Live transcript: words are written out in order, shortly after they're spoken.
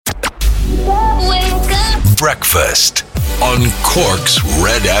Breakfast on Cork's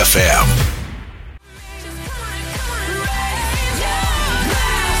Red FM.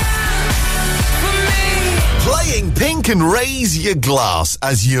 Playing Pink and Raise Your Glass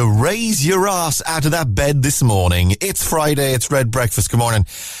as you raise your ass out of that bed this morning. It's Friday, it's Red Breakfast. Good morning.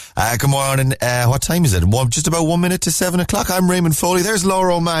 Good morning. What time is it? Just about 1 minute to 7 o'clock. I'm Raymond Foley. There's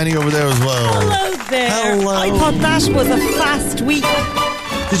Laura O'Mahony over there as well. Hello there. Hello. I thought that was a fast week.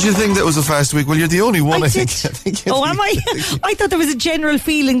 Did you think that was a fast week? Well, you're the only one, I think. Oh, am I? I thought there was a general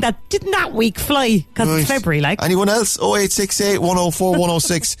feeling that didn't that week fly because it's February, like. Anyone else? 0868 104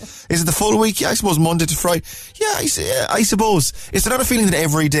 106. Is it the full week? Yeah, I suppose Monday to Friday. Yeah, I suppose. Is there not a feeling that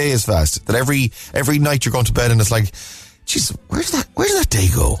every day is fast? That every night you're going to bed and it's like, jeez, where did that day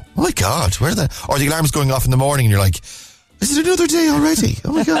go? Oh my God, where did that? Or the alarm's going off in the morning and you're like, is it another day already?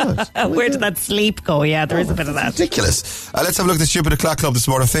 Oh my God. Where did that sleep go? Yeah, there is a bit of that. Ridiculous. Let's have a look at the Stupid O'Clock Club this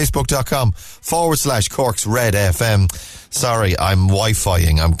morning. Facebook.com/Cork's Red FM. Sorry, I'm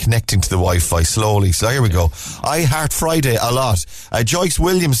Wi-Fiing. I'm connecting to the Wi-Fi slowly. So here we go. I heart Friday a lot. Joyce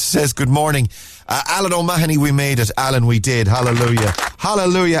Williams says good morning. Alan O'Mahony, we made it. Alan, we did. Hallelujah.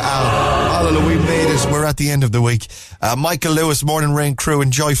 Hallelujah, Alan. Hallelujah, we made it. We're at the end of the week. Michael Lewis, morning rain crew.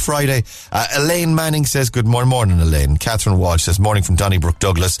 Enjoy Friday. Elaine Manning says good morning. Morning, Elaine. Catherine Walsh says morning from Donnybrook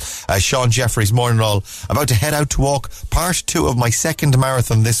Douglas. Sean Jeffries, morning all. About to head out to walk part 2 of my second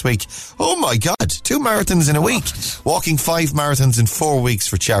marathon this week. Oh my God, 2 marathons in a week. Walking 5 marathons in 4 weeks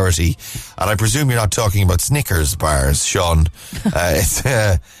for charity. And I presume you're not talking about Snickers bars, Sean.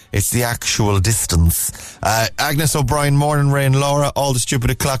 It's the actual distance. Agnes O'Brien, morning rain. Laura, all the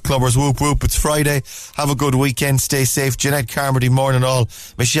Stupid O'Clock Clubbers, whoop whoop, it's Friday. Have a good weekend, stay safe. Jeanette Carmody, morning all.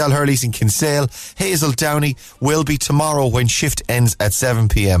 Michelle Hurley's in Kinsale. Hazel Downey will be tomorrow when shift ends at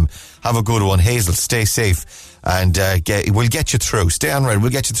 7pm. Have a good one, Hazel, stay safe. And we'll get you through. Stay on red,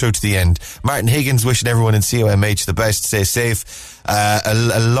 we'll get you through to the end. Martin Higgins wishing everyone in COMH the best, stay safe.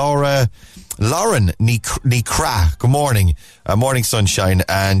 Lauren Nikra, good morning. Morning sunshine.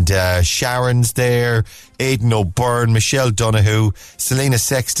 And Sharon's there, Aidan O'Byrne, Michelle Donoghue, Selena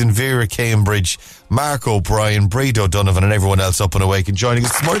Sexton, Vera Cambridge, Mark O'Brien, Breed O'Donovan and everyone else up and awake and joining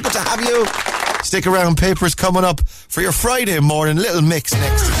us this morning. Good to have you. Stick around, papers coming up for your Friday morning. Little mix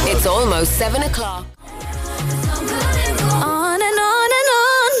next. It's almost 7 o'clock.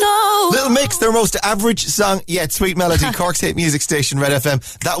 Little Mix, their most average song yet. Sweet Melody, Cork's hit music station, Red FM.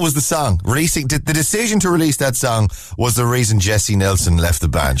 That was the song. The decision to release that song was the reason Jessie Nelson left the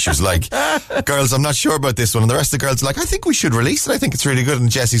band. She was like, girls, I'm not sure about this one. And the rest of the girls are like, I think we should release it. I think it's really good. And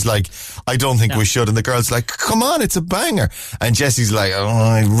Jessie's like, I don't think we should. And the girls are like, come on, it's a banger. And Jessie's like, oh,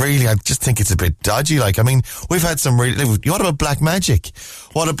 I just think it's a bit dodgy. Like, I mean, we've had some really, what about Black Magic?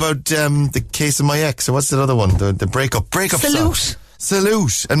 What about the Case of My Ex? Or what's that other one? The breakup song.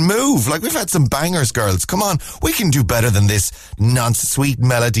 Salute and Move. Like, we've had some bangers, girls. Come on, we can do better than this sweet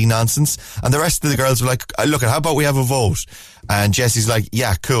melody nonsense. And the rest of the girls were like, look, how about we have a vote? And Jessie's like,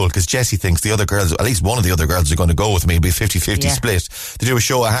 yeah, cool, because Jessie thinks the other girls, at least one of the other girls, are going to go with me. It'll be a 50-50 split to do a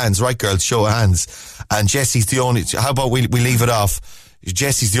show of hands. Right, girls, show of hands. And Jessie's the only, how about we leave it off?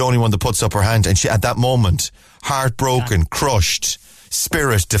 Jessie's the only one that puts up her hand. And she, at that moment, heartbroken, crushed,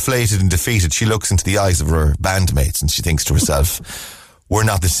 spirit deflated and defeated, she looks into the eyes of her bandmates and she thinks to herself, we're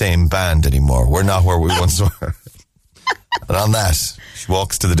not the same band anymore. We're not where we once were. And on that, she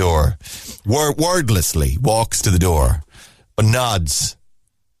walks to the door. Wordlessly walks to the door, but nods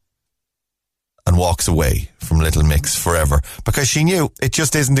and walks away from Little Mix forever. Because she knew it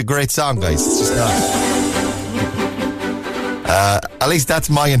just isn't a great song, guys. It's just not. At least that's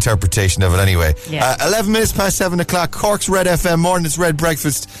my interpretation of it anyway. 11 minutes past 7 o'clock, Cork's Red FM morning, it's Red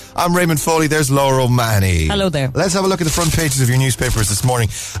Breakfast. I'm Raymond Foley, there's Laura O'Mahony. Hello there. Let's have a look at the front pages of your newspapers this morning.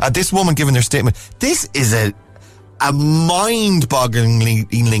 This woman giving their statement. This is a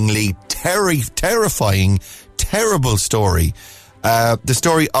mind-bogglingly terrifying, terrible story. The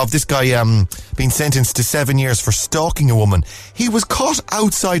story of this guy being sentenced to 7 years for stalking a woman. He was caught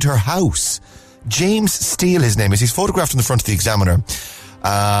outside her house. James Steele, his name is. He's photographed on the front of the Examiner.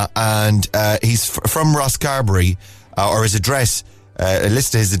 And he's from Rosscarbery, or his address,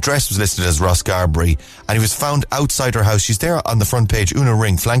 his address was listed as Rosscarbery, and he was found outside her house. She's there on the front page, Una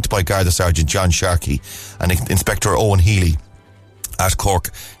Ring, flanked by Garda Sergeant John Sharkey and Inspector Owen Healy at Cork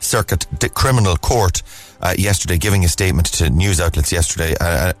Circuit Criminal Court yesterday, giving a statement to news outlets yesterday.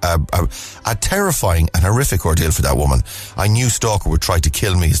 A terrifying and horrific ordeal for that woman. I knew Stalker would try to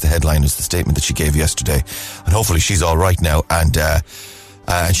kill me, is the headline, is the statement that she gave yesterday. And hopefully she's all right now and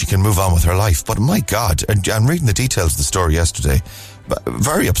she can move on with her life. But my God, and reading the details of the story yesterday,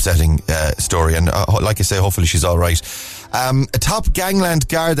 very upsetting story, and like I say, hopefully she's all right. A top gangland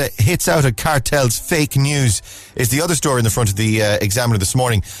Garda hits out at cartels. Fake news is the other story in the front of the Examiner this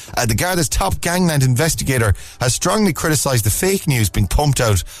morning. The Garda's top gangland investigator has strongly criticised the fake news being pumped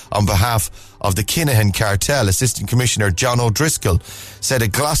out on behalf of the Kinahan cartel. Assistant Commissioner John O'Driscoll said a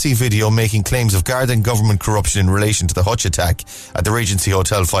glossy video making claims of Garda and government corruption in relation to the Hutch attack at the Regency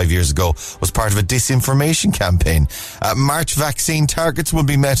Hotel 5 years ago was part of a disinformation campaign. March vaccine targets will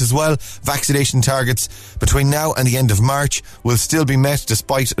be met as well. Vaccination targets between now and the end of March will still be met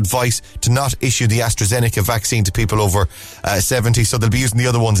despite advice to not issue the AstraZeneca vaccine to people over 70, so they'll be using the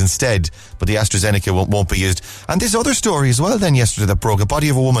other ones instead, but the AstraZeneca won't be used. And this other story as well then yesterday that broke, a body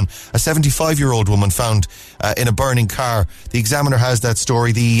of a woman, a 75-year-old woman found in a burning car. The Examiner has that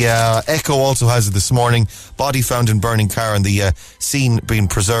story. The Echo also has it this morning. Body found in burning car, and the scene being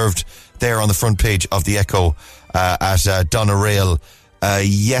preserved there on the front page of the Echo at Doneraile.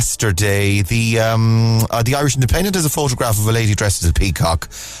 Yesterday, the Irish Independent has a photograph of a lady dressed as a peacock.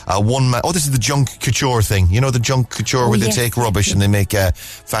 This is the junk couture thing. You know, the junk couture where they take rubbish and they make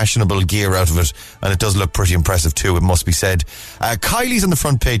fashionable gear out of it. And it does look pretty impressive too, it must be said. Kylie's on the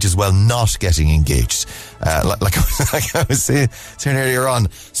front page as well, not getting engaged. Like I was saying earlier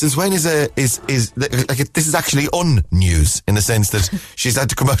on. Since when is this is actually un-news in the sense that she's had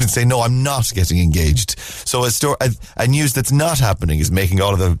to come out and say, no, I'm not getting engaged. So a news that's not happening is making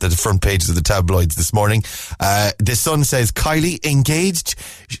all of the front pages of the tabloids this morning. The Sun says, Kylie engaged?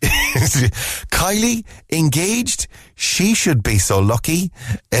 Kylie engaged? She should be so lucky,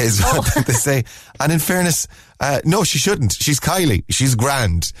 is what they say. And in fairness, no, she shouldn't. She's Kylie. She's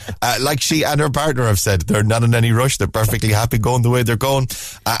grand. Like she and her partner have said, they're not in any rush. They're perfectly happy going the way they're going.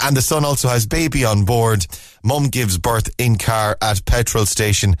 And the Sun also has baby on board. Mum gives birth in car at petrol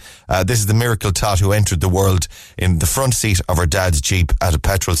station. This is the miracle tot who entered the world in the front seat of her dad's Jeep at a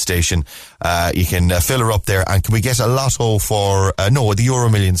petrol station. You can fill her up there. And can we get a lotto for, the Euro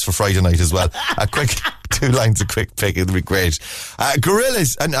Millions for Friday night as well? A quick 2 lines of quick pick, it'll be great.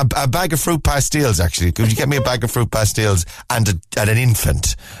 Gorillas and a bag of fruit pastilles, actually. Could you get me a bag of fruit pastilles and an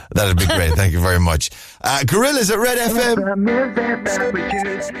infant? That'd be great. Thank you very much. Gorillas at Red FM.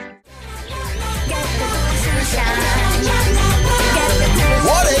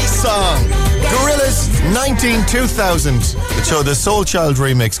 What a song! Gorillaz 2000. The show, the Soul Child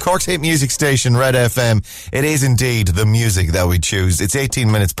remix, Cork's hit music station, Red FM. It is indeed the music that we choose. It's 18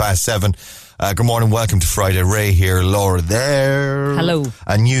 minutes past 7. Good morning, welcome to Friday. Ray here, Laura there. Hello.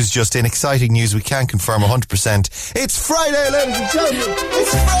 And news just in, exciting news we can confirm 100%. It's Friday, ladies and gentlemen.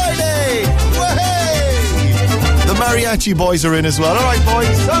 It's Friday! Wahey! The mariachi boys are in as well. All right,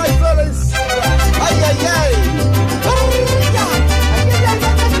 boys. All right, fellas. Ay, ay, ay.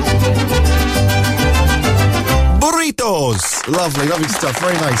 Burritos. Lovely stuff.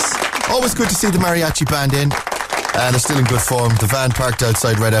 Very nice. Always good to see the mariachi band in. And they're still in good form. The van parked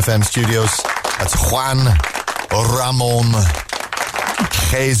outside Red FM studios. That's Juan, Ramon,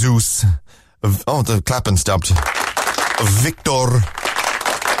 Jesus. Oh, the clapping stopped. Victor,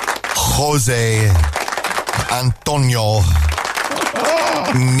 Jose, Antonio,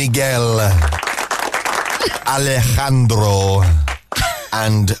 Miguel, Alejandro,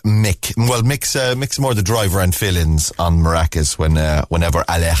 and Mick. Well, Mick's more the driver and fill-ins on maracas whenever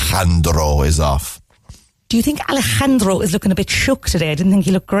Alejandro is off. Do you think Alejandro is looking a bit shook today? I didn't think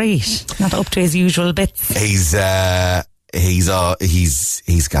he looked great. Not up to his usual bits. He's got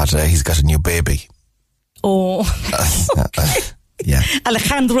a new baby. Oh. Yeah.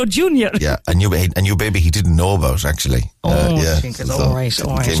 Alejandro Jr. Yeah, a new baby he didn't know about, actually. Oh, yeah. I think it's all right.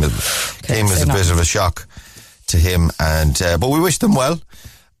 Came as a bit of a shock to him, and but we wish them well.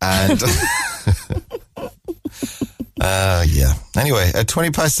 And yeah. Anyway, at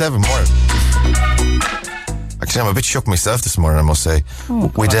 20 past 7 more. Actually, I'm a bit shook myself this morning, I must say.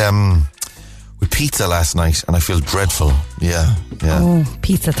 Oh, with pizza last night, and I feel dreadful. Yeah. Oh,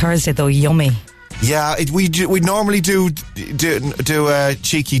 pizza Thursday though, yummy. Yeah, we normally do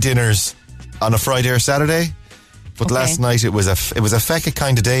cheeky dinners on a Friday or Saturday, but last night it was a fecka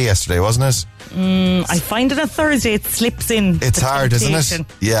kind of day yesterday, wasn't it? I find it a Thursday, it slips in. It's hard, isn't it?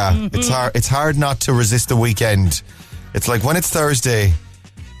 Yeah, It's hard not to resist the weekend. It's like when it's Thursday.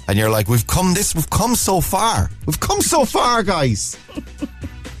 And you're like, we've come so far. We've come so far, guys.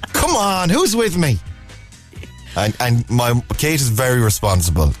 Come on, who's with me? And Kate is very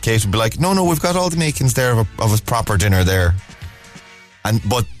responsible. Kate would be like, no, we've got all the makings there of a proper dinner there.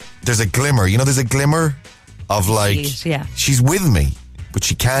 But there's a glimmer, there's a glimmer of like, she's with me, but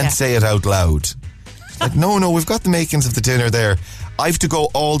she can't say it out loud. Like, no, we've got the makings of the dinner there. I have to go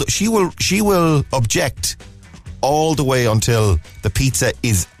she will object all the way until the pizza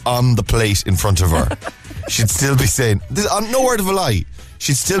is on the plate in front of her. she'd still be saying, no word of a lie,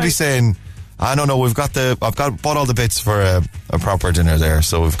 she'd still be saying, I don't know, I've bought all the bits for a proper dinner there.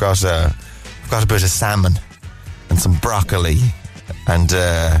 So we've got a bit of salmon and some broccoli and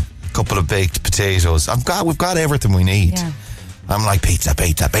a couple of baked potatoes. We've got everything we need. Yeah. I'm like, pizza.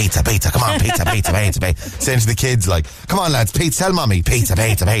 Come on, pizza. Saying to the kids, like, come on, lads, pizza, tell mommy, pizza.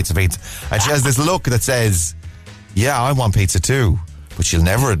 And she has this look that says, yeah, I want pizza too. But she'll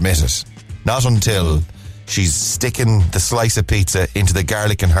never admit it. Not until she's sticking the slice of pizza into the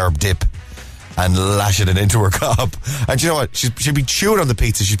garlic and herb dip and lashing it into her cob. And you know what? She'd be chewing on the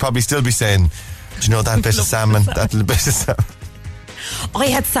pizza. She'd probably still be saying, do you know that bit of salmon? That little bit of salmon. I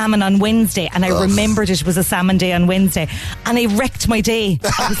had salmon on Wednesday and I remembered it was a salmon day on Wednesday and I wrecked my day.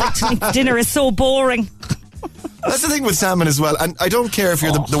 I was like, tonight's dinner is so boring. That's the thing with salmon as well. And I don't care if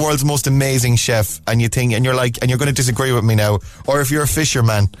you're the world's most amazing chef and you're going to disagree with me now, or if you're a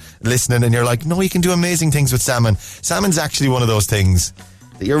fisherman listening and you're like, no, you can do amazing things with salmon. Salmon's actually one of those things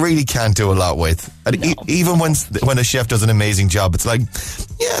that you really can't do a lot with. And even when a chef does an amazing job, it's like,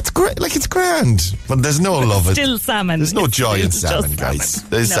 yeah, it's great, like it's grand, but there's no love. Still salmon. There's no joy in salmon, guys.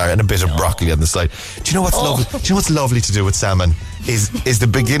 Sorry, and a bit of broccoli on the side. Do you know what's lovely? Do you know what's lovely to do with salmon? Is the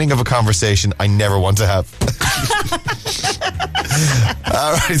beginning of a conversation I never want to have.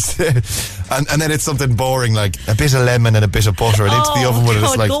 All right, and then it's something boring like a bit of lemon and a bit of butter and into the oven with it.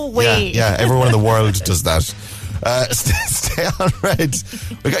 It's like, go away. Yeah, everyone in the world does that. Stay on Red.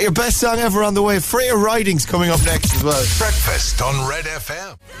 We got your best song ever on the way. Freya Riding's coming up next as well. Breakfast on Red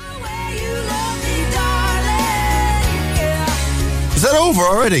FM. Is that over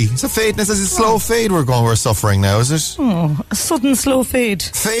already? Is it fade? Is it a slow fade we're suffering now, is it? Oh, a sudden slow fade.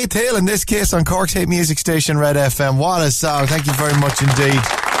 Faith Hill, in this case, on Cork's hit music station, Red FM. What a song. Thank you very much indeed.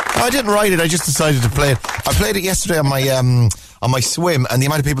 I didn't write it, I just decided to play it. I played it yesterday on my swim, and the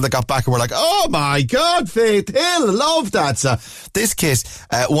amount of people that got back and were like, oh my God, Faith Hill, love that song. This case,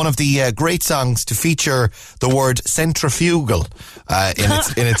 one of the great songs to feature the word centrifugal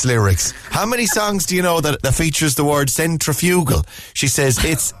in its lyrics. How many songs do you know that features the word centrifugal? She says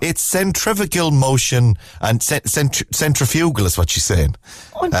it's centrifugal motion and centrifugal is what she's saying.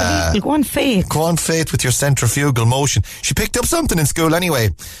 Unbelievable. Go on, Faith. Go on, Faith, with your centrifugal motion. She picked up something in school anyway.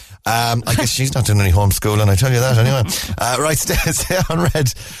 I guess she's not doing any homeschooling, I tell you that anyway. Right, stay on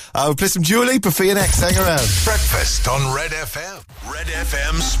Red. We'll play some Julie, Buffy and X. Hang around. Breakfast on Red FM. Red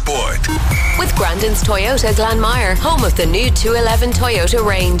FM Sport. With Grandin's Toyota Glanmire, home of the new 211 Toyota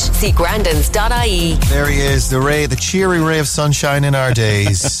range. See grandins.ie. There he is, the cheery ray of sunshine in our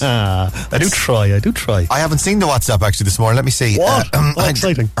days. I do try. I haven't seen the WhatsApp actually this morning. Let me see. What?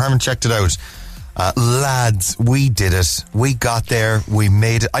 Exciting. I haven't checked it out. Lads, we did it. We got there. We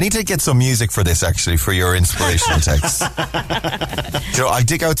made it. I need to get some music for this, actually, for your inspirational text. I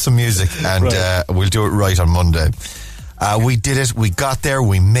dig out some music and we'll do it right on Monday. We did it. We got there.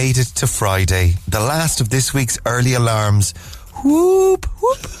 We made it to Friday. The last of this week's early alarms. Whoop,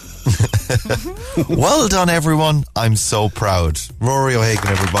 whoop. Well done, everyone. I'm so proud. Rory O'Hagan,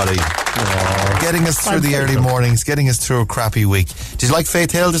 everybody. Getting us through the early mornings, getting us through a crappy week. Did you like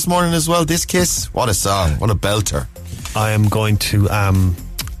Faith Hill this morning as well? This Kiss? What a song. What a belter. I am going to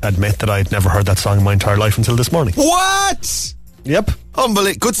admit that I'd never heard that song in my entire life until this morning. What? Yep.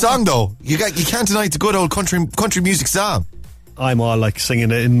 Unbelievable. Good song, though. You can't deny it's a good old country music song. I'm all like singing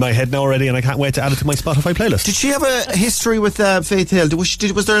it in my head now already, and I can't wait to add it to my Spotify playlist. Did she have a history with Faith Hill?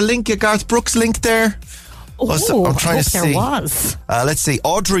 Was there a link, a Garth Brooks link there? I'm trying to see. There was. Let's see.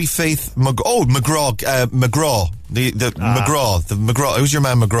 Audrey Faith McGraw. McGraw. Who's your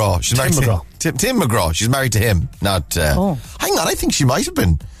man McGraw? She's married to Tim McGraw. She's married to him. Not. Hang on. I think she might have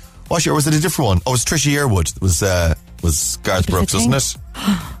been. Was it a different one? Oh, it was Trisha Yearwood. It was Garth Brooks, wasn't it?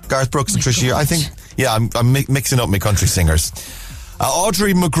 Garth Brooks and Trisha Yearwood. I think. Yeah, I'm mixing up my country singers.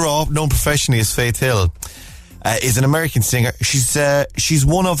 Audrey McGraw, known professionally as Faith Hill, is an American singer. She's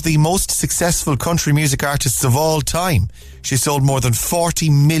one of the most successful country music artists of all time. She sold more than 40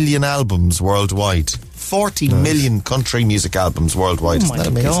 million albums worldwide. 40 million country music albums worldwide. Isn't that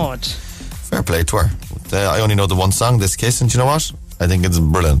amazing? God. Fair play to her. I only know the one song, This Kiss, and do you know what? I think it's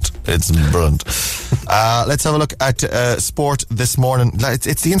brilliant. It's brilliant. Let's have a look at sport this morning.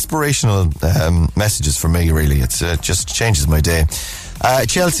 It's the inspirational messages for me, really. It just changes my day.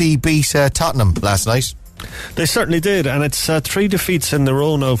 Chelsea beat Tottenham last night. They certainly did, and it's 3 defeats in a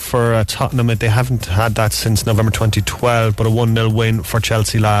row now for Tottenham. They haven't had that since November 2012, but a 1-0 win for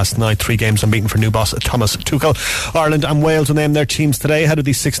Chelsea last night. 3 games unbeaten for new boss Thomas Tuchel. Ireland and Wales will name their teams today ahead of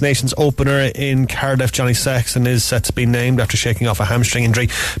the Six Nations opener in Cardiff. Johnny Sexton is set to be named after shaking off a hamstring injury.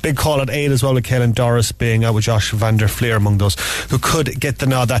 Big call at 8 as well, with Caelan Doris being out with Josh van der Fleer among those who could get the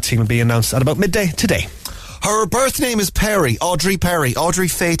nod. That team will be announced at about midday today. Her birth name is Perry, Audrey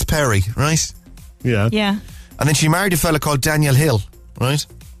Faith Perry, right? Yeah. Yeah. And then she married a fella called Daniel Hill, right?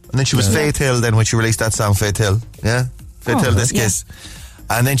 And then she was Faith Hill then when she released that song, Faith Hill. Yeah? Faith Hill, This Kiss.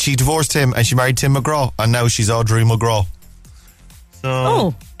 And then she divorced him and she married Tim McGraw. And now she's Audrey McGraw.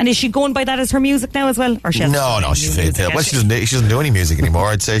 So, and is she going by that as her music now as well? Or she no, she's Faith Hill. Well, she doesn't do any music anymore.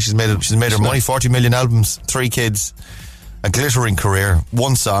 I'd say she's made her money, 40 million albums, 3 kids, a glittering career,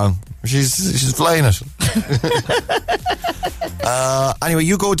 1 song. She's flying it. Anyway,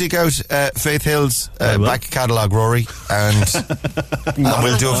 you go dig out Faith Hill's back catalogue, Rory, and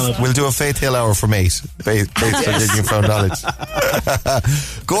we'll do a Faith Hill hour from 8. Faith for digging from knowledge.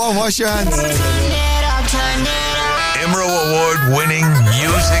 Go on, wash your hands. Imro Award-winning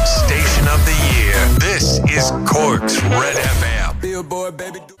Music Station of the Year. This is Cork's Red FM.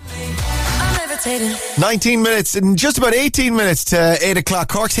 19 minutes and just about 18 minutes to 8 o'clock.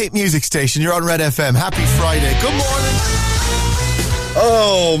 Cork's hit music station. You're on Red FM. Happy Friday. Good morning.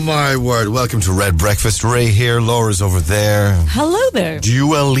 Oh, my word. Welcome to Red Breakfast. Ray here. Laura's over there. Hello there.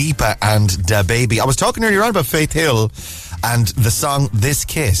 Dua Lipa and Da Baby. I was talking earlier on about Faith Hill and the song This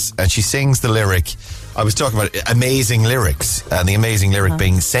Kiss, and she sings the lyric. I was talking about amazing lyrics, and the amazing lyric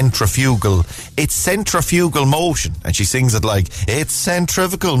being centrifugal. It's centrifugal motion, and she sings it like, it's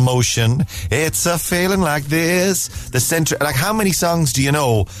centrifugal motion, it's a feeling like this. Like, how many songs do you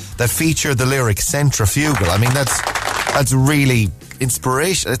know that feature the lyric centrifugal? I mean, that's really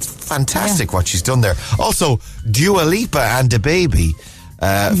inspiration. It's fantastic what she's done there. Also, Dua Lipa and Da Baby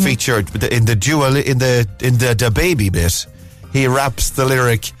featured in the Da Baby bit. He raps the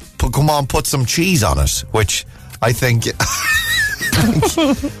lyric, come on, put some cheese on it, which I think,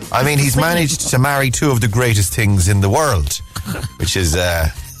 I mean, he's managed to marry 2 of the greatest things in the world, which is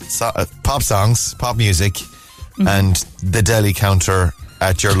pop songs, pop music, and the deli counter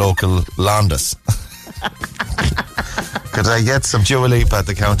at your local Londis. Could I get some Dua Lipa at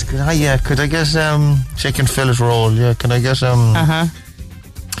the counter? Could I get chicken fillet roll? Yeah, can I get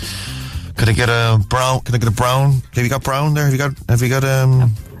Could I get a brown? Have you got brown there? Have you got a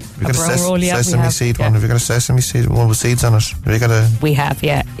sesame seed one? Have you got a sesame seed one with seeds on it? Have you got a? We have,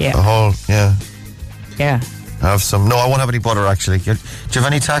 yeah. A whole, yeah. Yeah. I have some. No, I won't have any butter actually. Do you have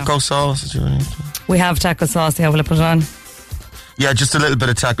any taco sauce? We have taco sauce. Yeah, will I put it on? Yeah, just a little bit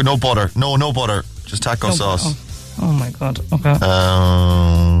of taco. No butter. No butter. Just taco sauce. Oh my God. Okay.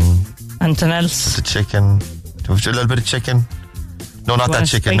 Anything else? The chicken. Do you have a little bit of chicken? No, not that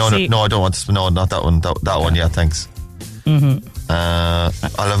chicken. Spicy? No, I don't want. No, not that one. That one. Yeah, thanks. I'll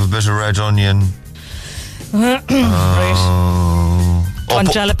have a bit of red onion. Right. On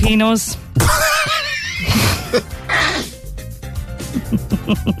jalapenos.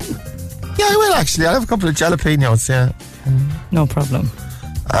 Yeah, I will actually. I'll have a couple of jalapenos. Yeah. No problem.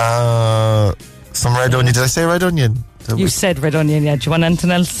 Some red onion. Did I say red onion? You said red onion. Yeah. Do you want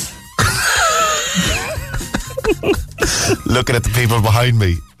anything else? Looking at the people behind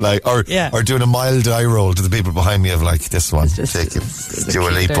me, or doing a mild eye roll to the people behind me of like, this one, taking Dua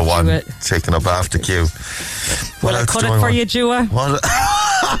Lipa one, taking up after queue. Well, I cut it for you, Dua.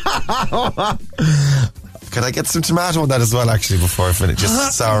 Can I get some tomato on that as well, actually, before I finish?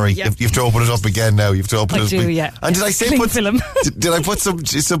 Just sorry, you have to open it up again now. You have to open it up. Yeah. And did I say did I put some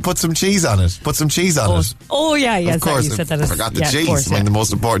cheese on it? Put some cheese on it. Oh yeah, yes. Of course, you said that. I forgot the cheese. Course, the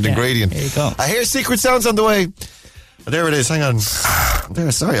most important ingredient. There you go. I hear secret sounds on the way. There it is. Hang on.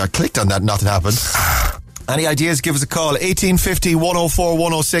 There. Sorry, I clicked on that. Nothing happened. Any ideas? Give us a call. 1850 104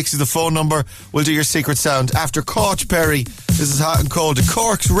 106 is the phone number. We'll do your secret sound after Katy Perry. This is Hot and Cold to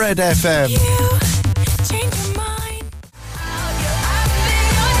Cork's Red FM.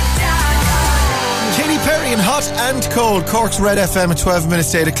 Katy Perry and Hot and Cold. Cork's Red FM at 12 minutes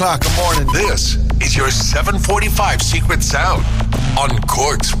to 8 o'clock. Good morning. This is your 7:45 secret sound on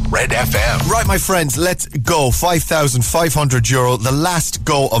Cork's Red FM. Right, my friends, let's go. €5,500. The last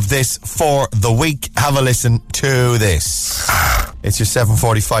go of this for the week. Have a listen to this. It's your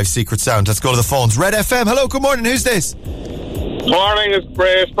 7:45 secret sound. Let's go to the phones. Red FM. Hello, good morning. Who's this? Morning, it's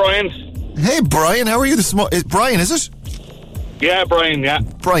Brian. Hey, Brian. How are you this morning? Brian, is it? Yeah, Brian, yeah.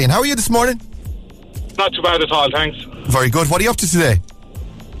 Brian, how are you this morning? Not too bad at all, thanks. Very good. What are you up to today?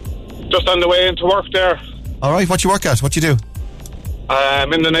 Just on the way into work there. All right, what you work at? What you do?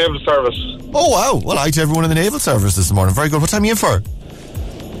 I'm in the naval service. Oh, wow. Well, hi to everyone in the naval service this morning. Very good. What time are you in for?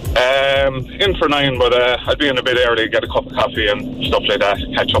 In for 9, but I'll be in a bit early, get a cup of coffee and stuff like that,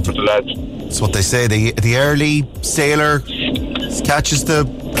 catch up with the lads. That's what they say. The early sailor catches the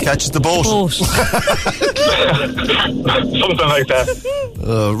boat. Something like that.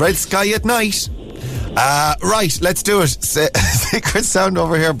 Red sky at night. Right, let's do it. Secret sound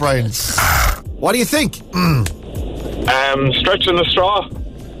over here, Brian. What do you think? Stretching the straw.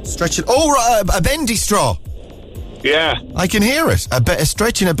 Stretch it. Oh, right, a bendy straw. Yeah. I can hear it. A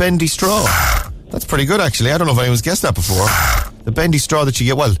stretching a bendy straw. That's pretty good, actually. I don't know if anyone's guessed that before. The bendy straw that you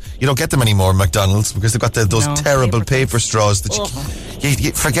get, well, you don't get them anymore in McDonald's because they've got those terrible paper straws that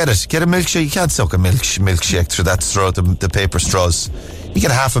you forget it. Get a milkshake. You can't soak a milkshake through that straw, the paper straws. You get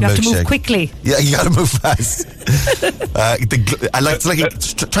half a milkshake. You have to move quickly. Yeah, you got to move fast. It's like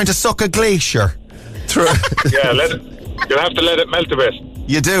trying to suck a glacier through. Yeah, you'll have to let it melt a bit.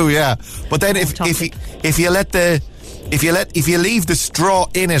 You do, yeah. But then if you leave the straw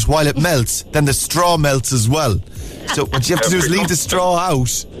in it while it melts, then the straw melts as well. So what you have to do is leave the straw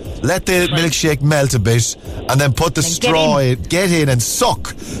out, let the milkshake melt a bit, and then put the straw in. Get in and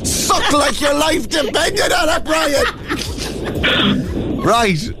suck. Suck like your life depended on it, Brian.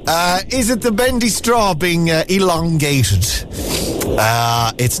 Right. Is it the bendy straw being elongated?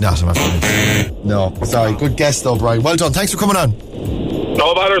 It's not, I'm afraid. No. Sorry. Good guess, though, Brian. Well done. Thanks for coming on.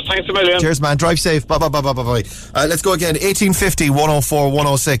 No matters. Thanks a million. Cheers, man. Drive safe. Bye. Let's go again. 1850 104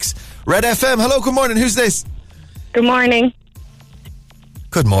 106. Red FM. Hello. Good morning. Who's this? Good morning.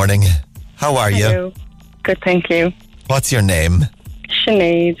 Good morning. How are Hello. you? Good, thank you. What's your name?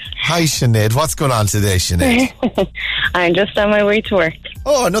 Sinead. Hi, Sinead. What's going on today, Sinead? I'm just on my way to work.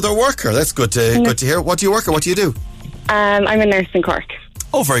 Oh, another worker. That's good to hear. What do you work or what do you do? I'm a nurse in Cork.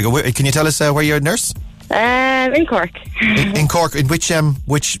 Oh, very good. Can you tell us where you're a nurse? In Cork. In Cork. In which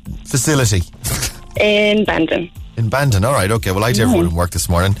facility? In Bandon. In Bandon. All right. Okay. Well, I did everyone in work this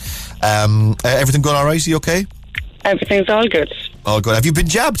morning. Everything going all right? Are you okay? Everything's all good. All good. Have you been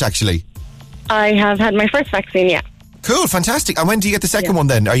jabbed, actually? I have had my first vaccine, yeah. Cool, fantastic. And when do you get the second one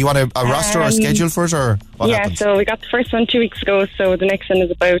then? Are you on a roster or a schedule for it, or what happens? So we got the first one 2 weeks ago, so the next one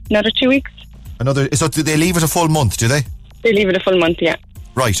is about another 2 weeks. So do they leave it a full month, do they? They leave it a full month, yeah.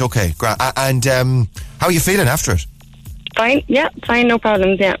 Right, okay, great. And how are you feeling after it? Fine, no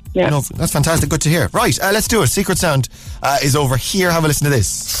problems, yeah. No, that's fantastic, good to hear. Right, let's do it. Secret Sound is over here. Have a listen to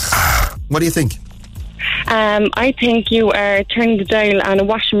this. What do you think? I think you are turning the dial on a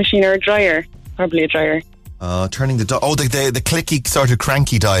washing machine or a dryer. Probably a dryer. Turning the dial. Oh, the clicky sort of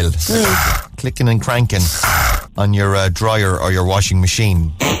cranky dial. Clicking and cranking on your dryer or your washing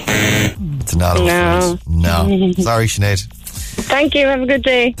machine. It's not. No. Sorry, Sinead. Thank you. Have a good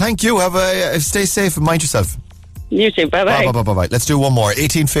day. Thank you. Stay safe and mind yourself. You too. Bye-bye. Bye. Let's do one more.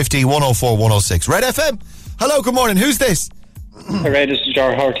 1850 104 106. Red FM. Hello, good morning. Who's this? Red, this is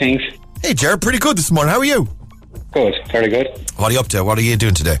Jar. How are things? Hey, Jar. Pretty good this morning. How are you? Good. Very good. What are you up to? What are you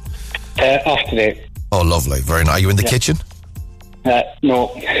doing today? Off today. Oh, lovely. Very nice. Are you in the kitchen?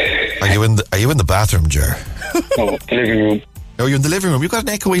 No. Are you in the bathroom, Jar? No, the living room. Oh, you're in the living room. You've got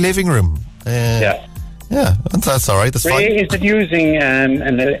an echoey living room. Yeah. Yeah, that's all right. That's fine. Is it using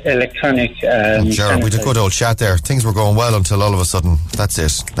an electronic... Jared, we had a good old chat there. Things were going well until all of a sudden. That's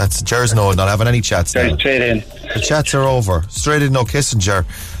it. That's Jared's not having any chats now. Straight in. The chats are over. Straight in, no kissing, Jared.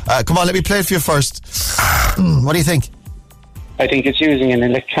 Come on, let me play it for you first. What do you think? I think it's using an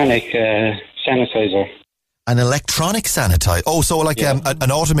electronic sanitizer. An electronic sanitizer? Oh, so like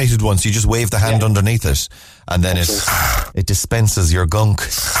an automated one, so you just wave the hand underneath it and then it dispenses your gunk.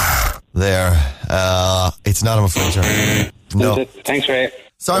 There. It's not, I'm afraid, Jared. No. Thanks, Ray.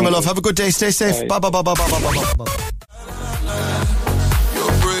 Sorry, my love. Have a good day. Stay safe. Bye.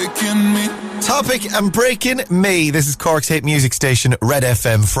 You're breaking me. Topic and breaking me. This is Cork's hit music station, Red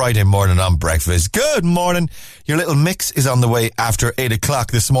FM, Friday morning on breakfast. Good morning. Your little mix is on the way after 8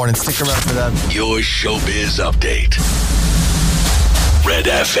 o'clock this morning. Stick around for that. Your showbiz update. Red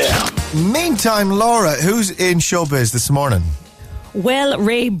FM. Meantime, Laura, who's in showbiz this morning? Well,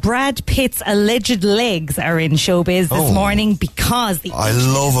 Ray, Brad Pitt's alleged legs are in showbiz this morning because I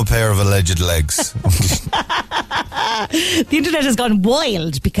love a pair of alleged legs. The internet has gone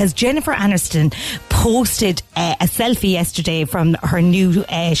wild because Jennifer Aniston posted a selfie yesterday from her new,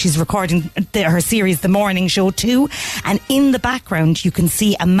 she's recording her series The Morning Show 2, and in the background you can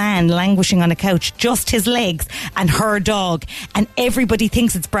see a man languishing on a couch, just his legs and her dog, and everybody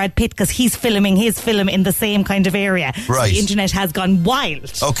thinks it's Brad Pitt because he's filming his film in the same kind of area. Right. So the internet has gone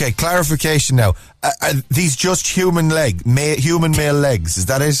wild. Okay, clarification now. Are these just human male legs? Is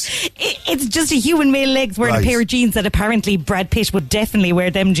that it? It's just a human male legs wearing a pair of jeans that apparently Brad Pitt would definitely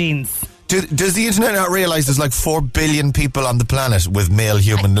wear them jeans. Does the internet not realise there's like 4 billion people on the planet with male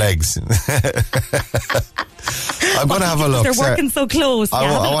human legs? I'm going to have a look. They're working so close.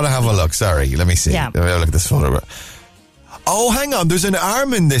 I want to have a look. Sorry, let me see. Yeah. Let me have a look at this photograph. Oh, hang on. There's an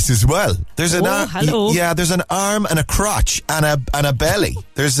arm in this as well. There's an arm. Hello. Yeah, there's an arm and a crotch and a belly.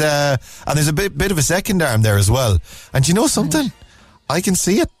 There's a bit of a second arm there as well. And you know something? I can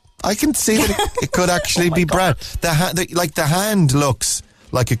see it. I can see that it could actually be Brad. The hand looks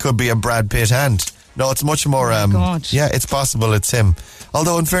like it could be a Brad Pitt hand. No, it's much more. God. Yeah, it's possible it's him.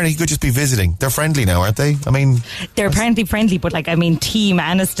 Although, in fairness, he could just be visiting. They're friendly now, aren't they? I mean, they're apparently friendly, but Team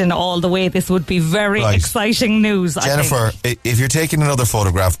Aniston all the way. This would be very exciting news. Jennifer, if you're taking another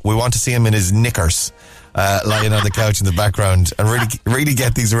photograph, we want to see him in his knickers, lying on the couch in the background, and really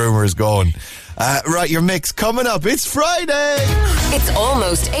get these rumours going. Right, your mix coming up. It's Friday. It's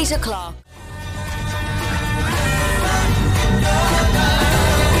almost 8 o'clock.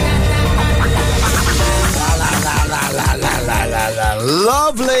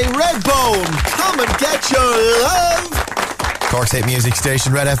 Lovely Redbone, come and get your love. Cork's hit music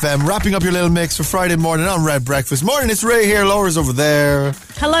station, Red FM, wrapping up your little mix for Friday morning on Red Breakfast. Morning, it's Ray here, Laura's over there.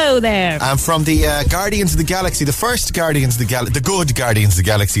 Hello there. I'm from the Guardians of the Galaxy, the first Guardians of the Galaxy, the good Guardians of the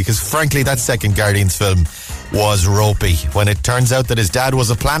Galaxy, because frankly that second Guardians film was ropey. When it turns out that his dad was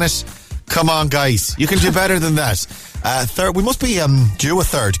a planet, come on guys, you can do better than that. Third, we must be due a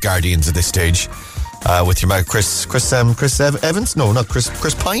third Guardians at this stage. With your Chris Evans? No, not Chris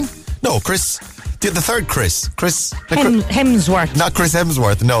Pine? No, Chris. The third Chris. Hemsworth. Not Chris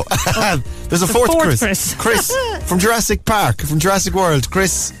Hemsworth, no. There's a fourth Chris. Chris from Jurassic Park, from Jurassic World.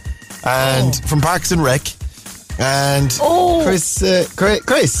 Chris. And from Parks and Rec. And Chris.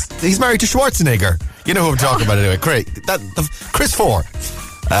 He's married to Schwarzenegger. You know who I'm talking about anyway. Chris 4.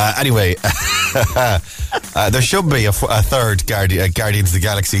 Anyway, there should be a third Guardians of the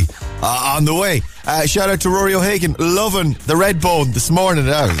Galaxy on the way. Shout out to Rory O'Hagan, loving the red bone this morning.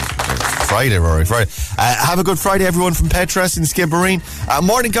 Friday, Rory, Friday. Have a good Friday, everyone from Petras in Skibbereen.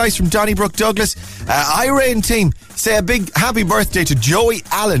 Morning, guys, from Donnybrook Douglas. Irene team, say a big happy birthday to Joey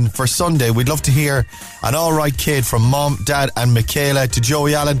Allen for Sunday. We'd love to hear an alright kid from Mom, Dad and Michaela to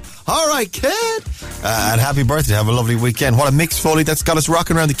Joey Allen. Alright kid! And happy birthday, have a lovely weekend. What a mix, Foley, that's got us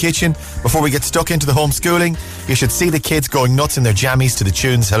rocking around the kitchen before we get stuck into the homeschooling. You should see the kids going nuts in their jammies to the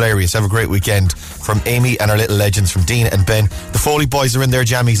tunes. Hilarious. Have a great weekend from Amy and our little legends from Dean and Ben. The Foley boys are in their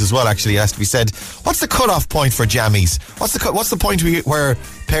jammies as well, actually, it has to be said. What's the cut-off point for jammies? What's the point where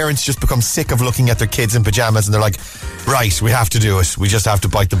parents just become sick of looking at their kids in pyjamas and they're like, right, we have to do it. We just have to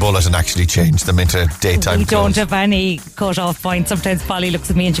bite the bullet and actually change them into daytime We clothes. don't have any cut-off point. Sometimes Polly looks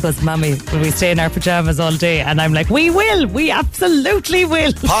at me and she goes, Mommy, will we stay in our pyjamas all day? And I'm like, we will. We absolutely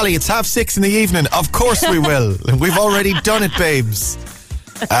will. Polly, it's 6:30 in the evening. Of course we will. We've already done it, babes.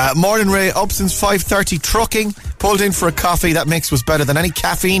 Morning, Ray. Up since 5:30 trucking. Pulled in for a coffee. That mix was better than any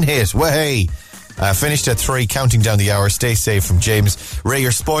caffeine hit. Way. Finished at 3, counting down the hours. Stay safe from James. Ray,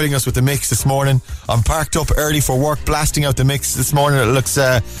 you're spoiling us with the mix this morning. I'm parked up early for work, blasting out the mix this morning. It looks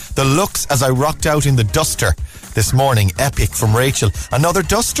the looks as I rocked out in the Duster this morning. Epic from Rachel. Another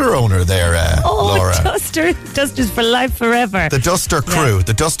Duster owner there, Laura. Dusters for life, forever. The Duster crew,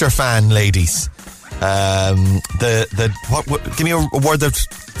 the Duster fan ladies. Give me a word that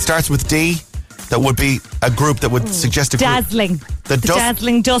starts with D. That would be a group that would suggest a group. Dazzling. The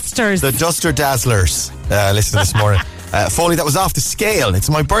Dazzling Dusters. The Duster Dazzlers. Listen this morning. Foley, that was off the scale. It's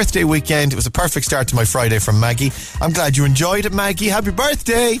my birthday weekend. It was a perfect start to my Friday from Maggie. I'm glad you enjoyed it, Maggie. Happy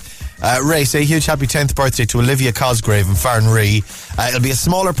birthday. Ray, say a huge happy 10th birthday to Olivia Cosgrave in Farnree. It'll be a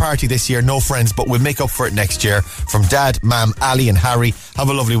smaller party this year, no friends, but we'll make up for it next year. From Dad, Mam, Ali and Harry, have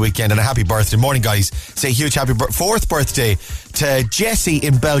a lovely weekend and a happy birthday. Morning, guys. Say a huge happy 4th birthday to Jessie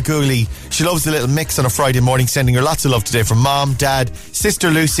in Belgooly. She loves the little mix on a Friday morning, sending her lots of love today from Mom, Dad, Sister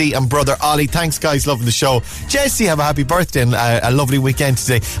Lucy and Brother Ollie. Thanks, guys, loving the show. Jessie, have a happy birthday and a lovely weekend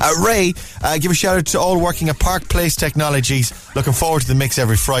today. Ray, give a shout out to all working at Park Place Technologies. Looking forward to the mix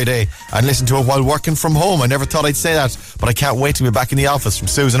every Friday and listen to it while working from home. I never thought I'd say that, but I can't wait to be back in the office. From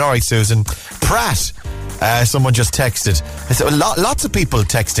Susan. All right, Susan. Pratt. Someone just texted. Lots of people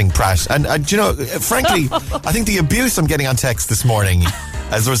texting Pratt. And you know, frankly, I think the abuse I'm getting on text this morning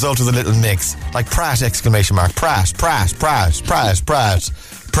as a result of the little mix. Like Pratt, exclamation mark. Pratt.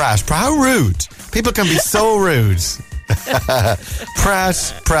 How rude. People can be so rude.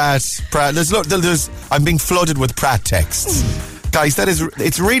 Pratt. I'm being flooded with Pratt texts. Guys,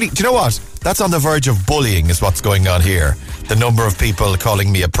 it's really, do you know what? That's on the verge of bullying is what's going on here. The number of people calling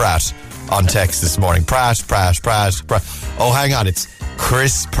me a Pratt on text this morning. Pratt. Oh, hang on, it's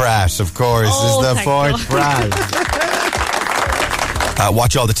Chris Pratt, of course, is the fourth Pratt.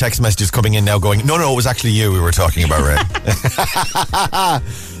 Watch all the text messages coming in now going, no, it was actually you we were talking about, Ray.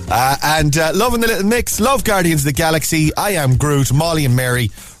 And loving the little mix. Love Guardians of the Galaxy. I am Groot. Molly and Mary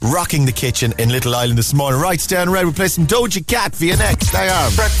rocking the kitchen in Little Island this morning. Right, stay on Red. We'll play some Doja Cat for you next. They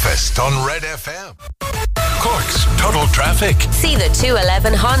are Breakfast on Red FM. Cork's Total Traffic. See the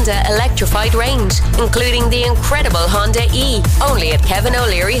 211 Honda electrified range, including the incredible Honda E, only at Kevin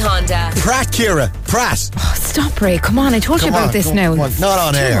O'Leary Honda. Pratt, Ciara. Pratt. Oh, stop, Ray. Come on, I told you about this now. Not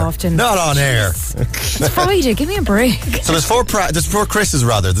on air. Often. Not on air. It's Friday. Give me a break. So there's four Chris's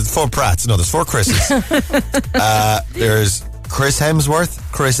rather. There's four Pratts. No, there's four Chris's. There's Chris Hemsworth,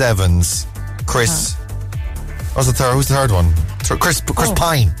 Chris Evans, Chris. What's the third? Who's the third one? Chris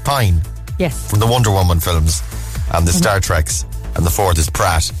Pine. Pine. Yes. From the Wonder Woman films and the Star Treks. And the fourth is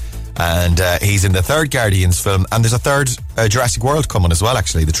Pratt. And he's in the third Guardians film. And there's a third Jurassic World coming as well,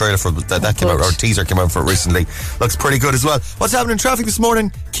 actually. The trailer for that came out, or teaser came out for it recently. Looks pretty good as well. What's happening in traffic this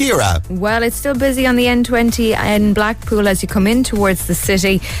morning, Ciara? Well, it's still busy on the N20 in Blackpool as you come in towards the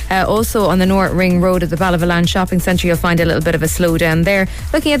city. Also on the North Ring Road at the Ballyvalan Shopping Centre, you'll find a little bit of a slowdown there.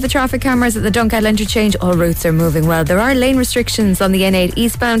 Looking at the traffic cameras at the Dunkeld interchange, all routes are moving well. There are lane restrictions on the N8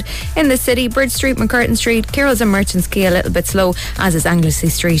 eastbound in the city. Bridge Street, McCurtain Street, Kirrells and Merchants Quay a little bit slow, as is Anglesey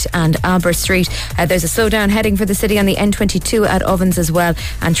Street and Albert Street. There's a slowdown heading for the city on the N22 at Ovens as well,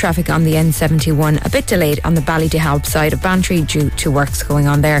 and traffic on the N71 a bit delayed on the Ballydehalb side of Bantry due to works going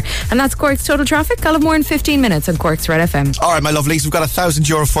on there. And that's Cork's Total Traffic. I'll have more in 15 minutes on Cork's Red FM. Alright, my lovelies, we've got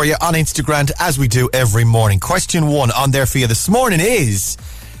 €1,000 for you on Instagram, as we do every morning. Question 1 on there for you this morning is: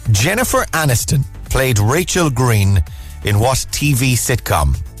 Jennifer Aniston played Rachel Green in what TV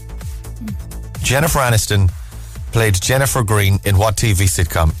sitcom? Jennifer Aniston played Jennifer Green in what TV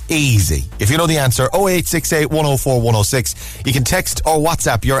sitcom? Easy. If you know the answer, 0868 104 106. You can text or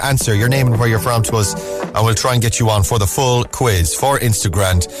WhatsApp your answer, your name and where you're from to us, and we'll try and get you on for the full quiz for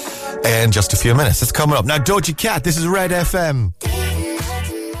Instagram in just a few minutes. It's coming up. Now, Doja Cat, this is Red FM.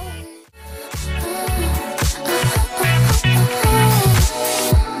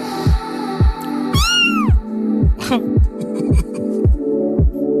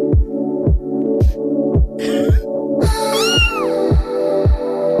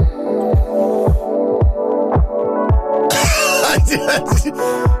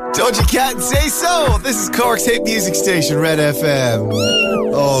 Doja Cat, say so. This is Cork's hit music station, Red FM.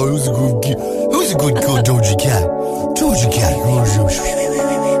 Oh, who's a good Doja Cat? Doja Cat.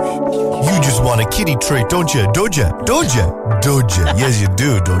 You just want a kitty treat, don't you? Doja. Yes, you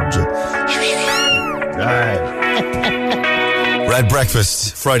do, Doja. Red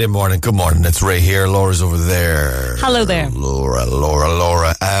Breakfast, Friday morning. Good morning. It's Ray here. Laura's over there. Hello there. Laura.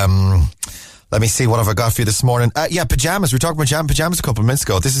 Let me see, what have I got for you this morning? Pajamas. We were talking about pajamas a couple of minutes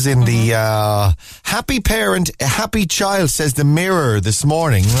ago. This is in the Happy Parent, Happy Child, says the Mirror this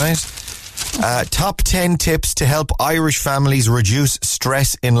morning, right? Top 10 tips to help Irish families reduce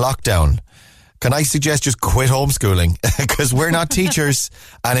stress in lockdown. Can I suggest just quit homeschooling? Because we're not teachers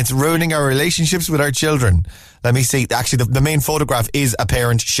and it's ruining our relationships with our children. Let me see. Actually, the main photograph is a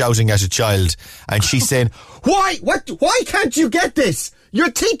parent shouting at a child and she's saying, Why can't you get this? Your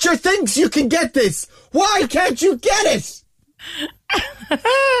teacher thinks you can get this. Why can't you get it?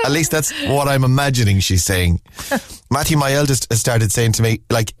 At least that's what I'm imagining she's saying. Matthew, my eldest, has started saying to me,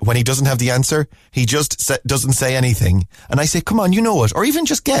 like, when he doesn't have the answer, he just doesn't say anything. And I say, come on, you know it. Or even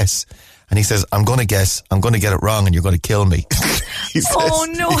just guess. And he says, I'm going to guess. I'm going to get it wrong and you're going to kill me. He says, oh,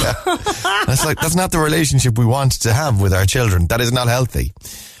 no. Yeah. That's like, that's not the relationship we want to have with our children. That is not healthy.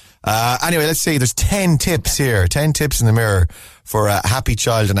 Anyway, let's see. There's 10 tips here. 10 tips in the Mirror for a happy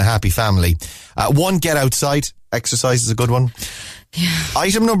child and a happy family. 1, get outside. Exercise is a good one. Yeah.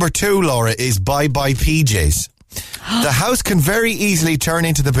 Item number 2, Laura, is buy PJs. The house can very easily turn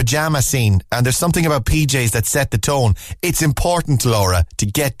into the pajama scene, and there's something about PJs that set the tone. It's important, Laura, to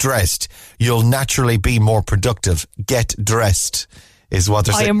get dressed. You'll naturally be more productive. Get dressed is what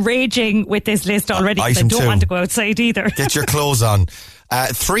they're saying. I am raging with this list already because I don't want to go outside either. Get your clothes on.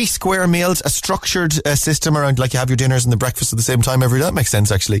 3 square meals, a structured system around, like you have your dinners and the breakfast at the same time every day. That makes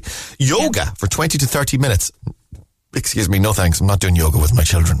sense, actually. Yoga for 20 to 30 minutes. Excuse me, no thanks. I'm not doing yoga with my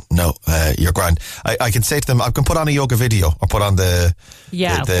children. No, you're grand. I can say to them, I can put on a yoga video or put on the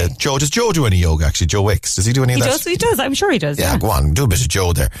Joe. Does Joe do any yoga, actually? Joe Wicks. Does he do any of that? He does. I'm sure he does. Yeah, go on. Do a bit of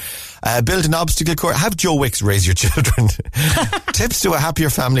Joe there. Build an obstacle course. Have Joe Wicks raise your children. Tips to a happier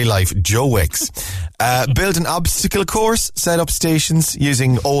family life. Joe Wicks. Build an obstacle course. Set up stations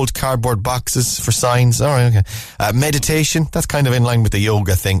using old cardboard boxes for signs. All right, okay. Meditation. That's kind of in line with the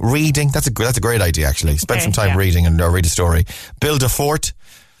yoga thing. Reading. That's a great idea, actually. Spend some time reading and read a story. Build a fort.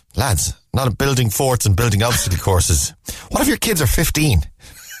 Lads, not building forts and building obstacle courses. What if your kids are 15?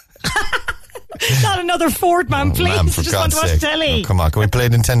 Not another fort, man, please. Man, for just God's want to watch sake. telly. Oh, come on, can we play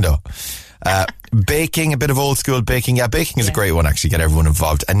Nintendo? Baking, a bit of old school baking. Yeah, baking is a great one, actually. Get everyone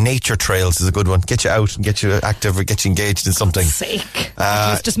involved. And nature trails is a good one. Get you out and get you active or get you engaged in something. Sick.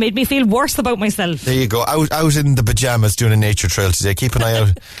 It's just made me feel worse about myself. There you go. Out in the pyjamas doing a nature trail today. Keep an eye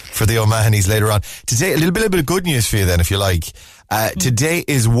out for the O'Mahonys later on. Today, a little bit of good news for you then, if you like. Today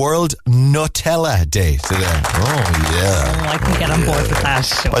is World Nutella Day today. Oh, yeah. I can get on board with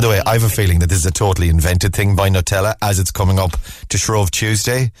that. By the way, I have a feeling that this is a totally invented thing by Nutella as it's coming up to Shrove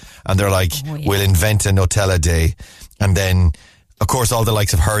Tuesday. And they're like, we'll invent a Nutella Day. And then, of course, all the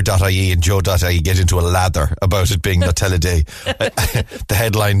likes of her.ie and joe.ie get into a lather about it being Nutella Day. The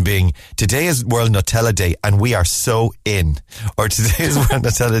headline being, today is World Nutella Day and we are so in. Or today is World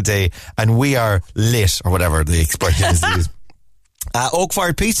Nutella Day and we are lit, or whatever the expression is used.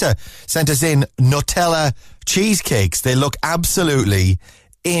 Oakfire Pizza sent us in Nutella cheesecakes. They look absolutely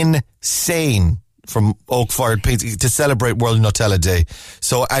insane from Oakfire Pizza to celebrate World Nutella Day.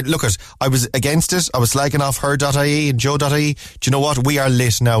 So I was against it. I was slagging off her.ie and joe.ie. Do you know what? We are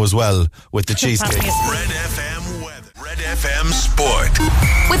lit now as well with the cheesecakes. Red FM weather. Red FM sport.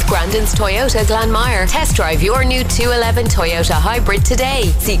 With Grandin's Toyota Glanmire. Test drive your new 211 Toyota Hybrid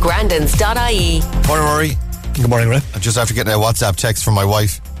today. See grandins.ie. Morning, Rory. Good morning, Ray. Just after getting a WhatsApp text from my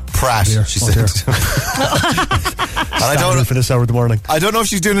wife, Pratt, she said. And I don't know for this hour of the morning. I don't know if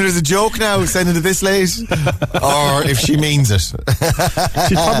she's doing it as a joke now, sending it this late, or if she means it.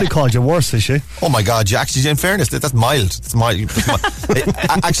 She's probably called you worse, is she? Oh my God! Actually, in fairness, that's mild. It's mild.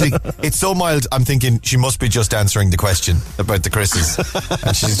 Actually, it's so mild. I'm thinking she must be just answering the question about the Chris's,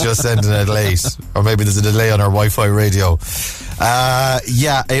 and she's just sending it late, or maybe there's a delay on her Wi-Fi radio.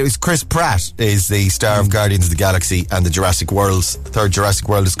 It was Chris Pratt is the star of Guardians of the Galaxy and the Jurassic Worlds. The third Jurassic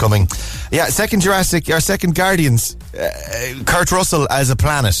World is coming. Yeah, second Guardians. Kurt Russell as a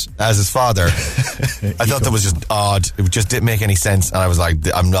planet, as his father. I thought that was just odd. It just didn't make any sense, and I was like,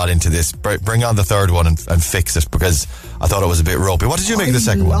 I'm not into this. Bring on the third one and fix it, because I thought it was a bit ropey. What did you make of the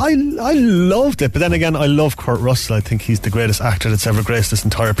second one? I loved it, but then again, I love Kurt Russell. I think he's the greatest actor that's ever graced this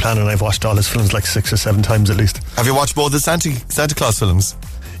entire planet, and I've watched all his films like 6 or 7 times at least. Have you watched both the Santa Claus films?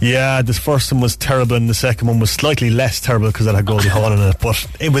 Yeah, the first one was terrible and the second one was slightly less terrible because it had Goldie Hawn in it, but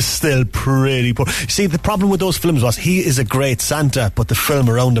it was still pretty poor. You see, the problem with those films was he is a great Santa, but the film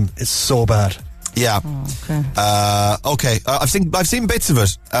around him is so bad. Yeah. Okay. I've seen bits of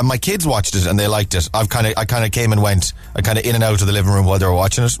it. My kids watched it and they liked it. I kind of came and went. I kind of in and out of the living room while they were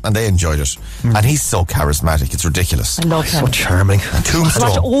watching it, and they enjoyed it. And he's so charismatic. It's ridiculous. I love him. So charming. Tombstone. I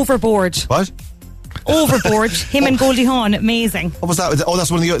watched Overboard. What? Overboard. Him and Goldie Hawn. Amazing. What was that? Oh,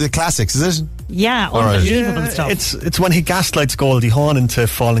 that's one of the classics, is it? Yeah, right. unbelievable stuff. It's when he gaslights Goldie Hawn into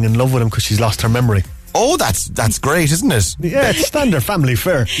falling in love with him because she's lost her memory. Oh, that's great, isn't it? Yeah, it's standard family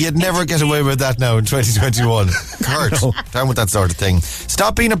fare. You'd never get away with that now in 2021. Kurt, No. down with that sort of thing.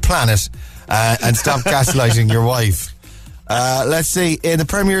 Stop being a planet and stop gaslighting your wife. Let's see, in the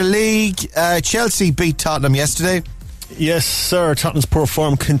Premier League, Chelsea beat Tottenham yesterday. Yes, sir. Tottenham's poor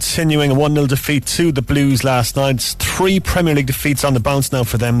form continuing. A 1-0 defeat to the Blues last night. It's 3 Premier League defeats on the bounce now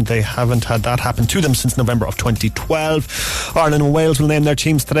for them. They haven't had that happen to them since November of 2012. Ireland and Wales will name their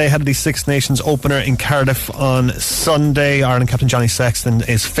teams today ahead of the Six Nations opener in Cardiff on Sunday. Ireland captain Johnny Sexton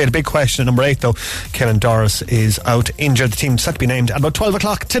is fit. A big question at number 8 though. Kevin Doris is out injured. The team set to be named at about 12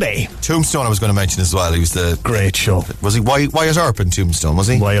 o'clock today. Tombstone I was going to mention as well. He was the great show. Was he Wyatt Earp in Tombstone, was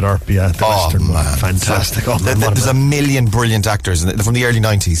he? Wyatt Earp, yeah. The Western man. Fantastic. There's a million brilliant actors from the early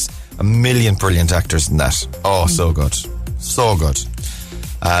 90s. A million brilliant actors in that. Oh, so good. So good.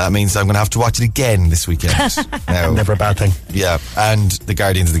 That means I'm going to have to watch it again this weekend. Now, never a bad thing. Yeah, and the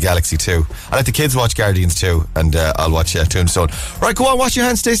Guardians of the Galaxy too. I let the kids watch Guardians too, and I'll watch Tombstone. Right, go on, wash your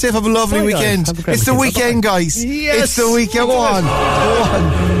hands, stay safe, have a lovely weekend. It's the weekend, guys. Yes. It's the weekend. Go on.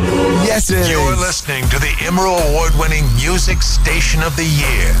 Yes, it is. You're listening to the Emerald Award-winning music station of the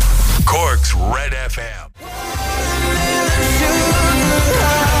year, Cork's Red FM.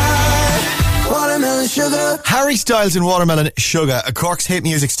 Watermelon Sugar. Harry Styles and Watermelon Sugar, a Cork's hit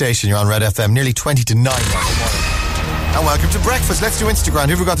music station. You're on Red FM, nearly 20 to 9. And welcome to breakfast. Let's do Instagram.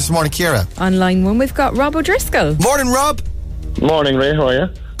 Who have we got this morning, Ciara? On line 1, we've got Rob O'Driscoll. Morning, Rob. Morning, Ray. How are you?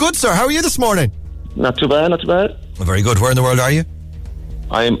 Good, sir. How are you this morning? Not too bad, not too bad. Well, very good. Where in the world are you?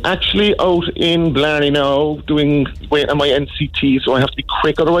 I'm actually out in Blarney now, waiting on my NCT, so I have to be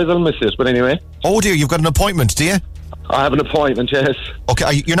quick, otherwise I'll miss it. But anyway. Oh dear, you've got an appointment, do you? I have an appointment, yes. Okay,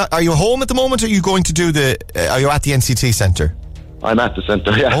 are you home at the moment, or are you going to do are you at the NCT centre? I'm at the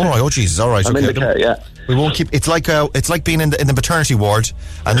centre, yeah. Oh, right. Oh, Jesus. All right. I'm in the car, yeah. We won't keep. It's like being in the maternity ward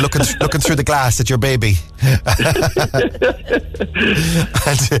and looking through the glass at your baby,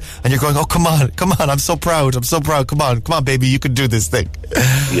 and you're going, oh, come on, I'm so proud, come on, baby, you can do this thing.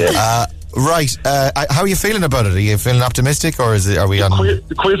 Yeah. Right. How are you feeling about it? Are you feeling optimistic, or are we on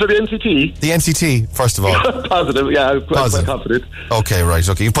the quiz or the NCT? The NCT, first of all. Positive, yeah. I'm quite confident. Okay, right.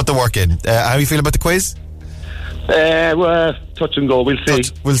 Okay, you put the work in. How are you feeling about the quiz? Well, touch and go. We'll see.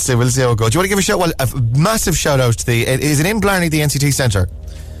 We'll see how it goes. Do you want to give a shout? Well, a massive shout out to is it in Blarney, the NCT Centre?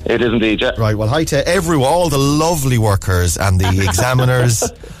 It is indeed, yeah. Right. Well, hi to everyone, all the lovely workers and the examiners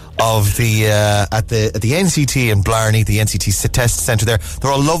of the at the NCT in Blarney, the NCT Test Centre there.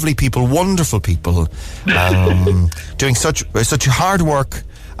 They're all lovely people, wonderful people, doing such hard work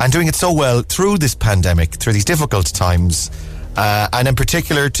and doing it so well through this pandemic, through these difficult times, and in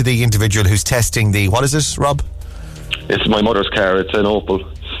particular to the individual who's testing what is it, Rob? It's my mother's car. It's an Opel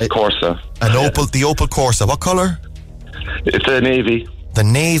Corsa. The Opel Corsa. What colour? It's a navy. The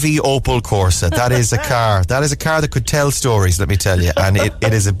navy Opel Corsa. That is a car. That is a car that could tell stories, let me tell you. And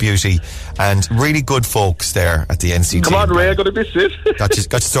it is a beauty. And really good folks there at the NCT. Come on, Ray, I'm going to miss it. Got you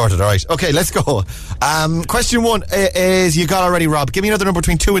sorted, all right. Okay, let's go. Question 1 is, you got already, Rob. Give me another number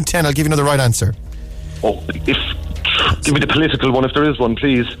between 2 and 10. I'll give you another right answer. Give me the political one if there is one,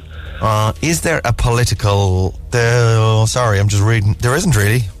 please. Is there a political... sorry, I'm just reading. There isn't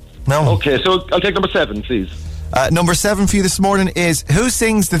really. No. Okay, so I'll take number 7, please. Number 7 for you this morning is, who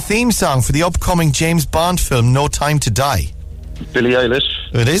sings the theme song for the upcoming James Bond film No Time to Die? Billie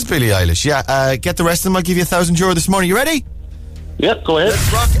Eilish. It is Billie Eilish, yeah. Get the rest of them. I'll give you €1,000 this morning. You ready? Yep, go ahead.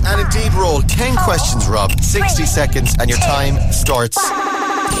 Let's rock and indeed roll. 10 questions, Rob. 60 seconds and your time starts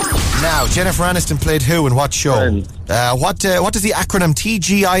now. Jennifer Aniston played who in what show? What does the acronym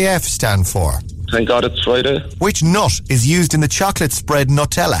TGIF stand for? Thank God it's Friday. Which nut is used in the chocolate spread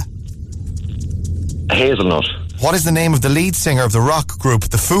Nutella? Hazelnut. What is the name of the lead singer of the rock group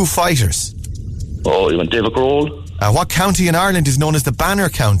The Foo Fighters? Oh, you went David Grohl. What county in Ireland is known as the Banner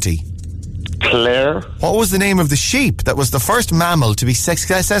County? Clare. What was the name of the sheep that was the first mammal to be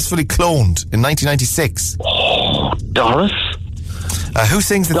successfully cloned in 1996? Doris. Who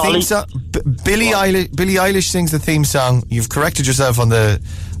sings the theme song? Billie Eilish sings the theme song. You've corrected yourself on the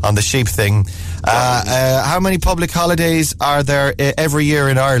sheep thing. How many public holidays are there every year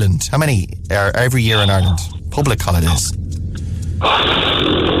in Ireland? How many are every year in Ireland? Public holidays.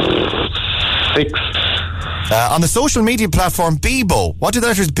 6. On the social media platform Bebo, what do the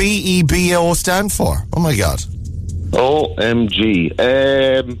letters BEBO stand for? Oh my God. OMG.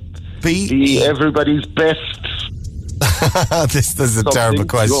 Everybody's best. This is a terrible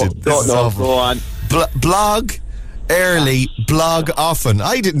question. Go on. Blog early, blog often.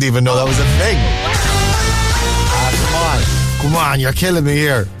 I didn't even know that was a thing. Come on, you're killing me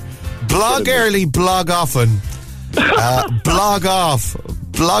here. Blog early, blog often. Blog off.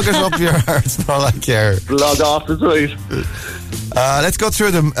 Blog it up your arse, more like here. Blog off is right. Let's go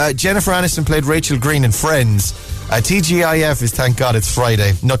through them. Jennifer Aniston played Rachel Green in Friends. TGIF is Thank God It's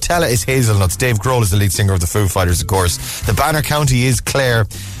Friday. Nutella is hazelnuts. Dave Grohl is the lead singer of the Foo Fighters, of course. The Banner County is Clare.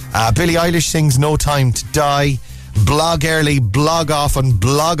 Billie Eilish sings No Time to Die. Blog early, blog off, and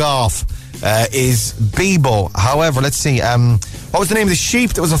blog off is Bebo. However, let's see. What was the name of the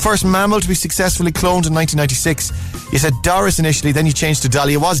sheep that was the first mammal to be successfully cloned in 1996? You said Doris initially, then you changed to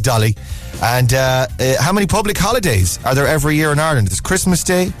Dolly. It was Dolly. And how many public holidays are there every year in Ireland? There's Christmas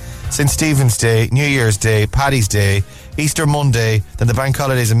Day, St. Stephen's Day, New Year's Day, Paddy's Day, Easter Monday, then the bank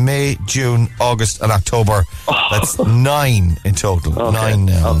holidays in May, June, August and October. That's 9 in total. Okay. 9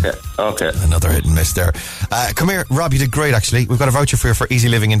 now. Okay. Another hit and miss there. Come here, Rob, you did great actually. We've got a voucher for you for Easy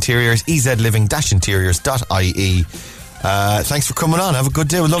Living Interiors, ezliving-interiors.ie. Thanks for coming on. Have a good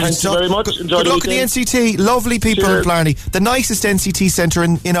day. Thanks very much. Good luck at the NCT. Lovely people in Blarney. The nicest NCT centre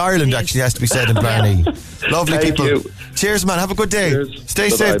in Ireland, actually, has to be said, in Blarney. Lovely people. You. Cheers, man. Have a good day. Cheers. Stay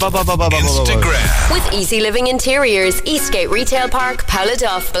safe. Bye. Instagram. With Easy Living Interiors, Eastgate Retail Park,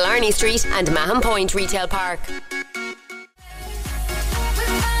 Powladuff, Blarney Street and Mahon Point Retail Park.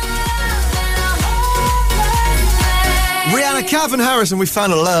 Rihanna, Calvin Harris, and we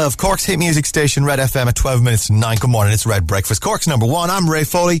found a love. Cork's hit music station, Red FM at 12 minutes to 9. Good morning, it's Red Breakfast. Cork's number 1. I'm Ray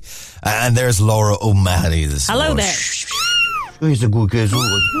Foley, and there's Laura O'Mahony this Hello morning. there. He's a good girl.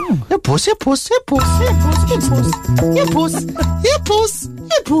 Yeah, puss. Not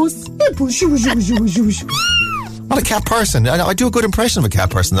a cat person. I do a good impression of a cat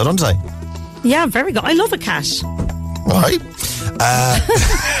person, though, don't I? Yeah, very good. I love a cat. All right.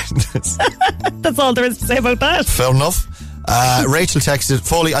 That's all there is to say about that. Fair enough. Rachel texted,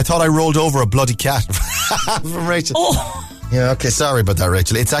 Foley, I thought I rolled over a bloody cat. From Rachel. Oh. Yeah, okay, sorry about that,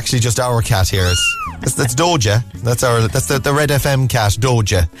 Rachel. It's actually just our cat here. That's Doja. That's the Red FM cat,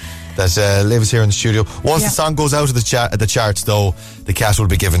 Doja. that lives here in the studio. Once the song goes out of the charts, though, the cat will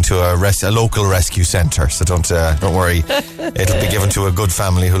be given to a local rescue centre. So don't worry, it'll be given to a good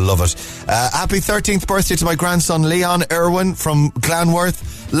family who'll love it. Happy 13th birthday to my grandson Leon Irwin from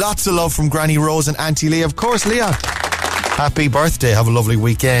Glanworth. Lots of love from Granny Rose and Auntie Lee. Of course, Leon. Happy birthday. Have a lovely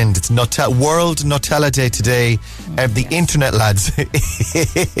weekend. It's World Nutella Day today. The internet, lads.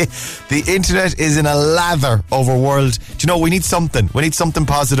 The internet is in a lather over world. Do you know, we need something. We need something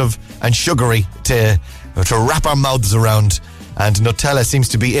positive and sugary to wrap our mouths around. And Nutella seems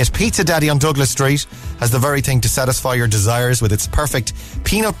to be it. Pizza Daddy on Douglas Street has the very thing to satisfy your desires with its perfect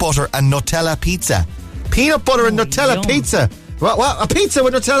peanut butter and Nutella pizza. Peanut butter and Nutella pizza. What? A pizza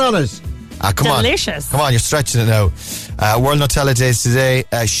with Nutella on it? Come Delicious. on. Come on, you're stretching it now. World Nutella Days today.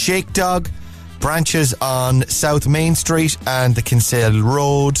 Shake Dog branches on South Main Street and the Kinsale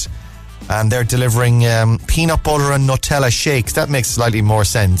Road. And they're delivering peanut butter and Nutella shakes. That makes slightly more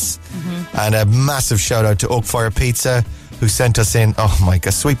sense. Mm-hmm. And a massive shout out to Oakfire Pizza, who sent us in, oh my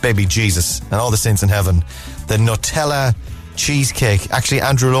God, sweet baby Jesus and all the saints in heaven, the Nutella cheesecake. Actually,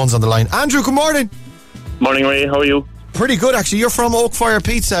 Andrew Loane's on the line. Andrew, good morning. Morning, Ray. How are you? Pretty good, actually. You're from Oakfire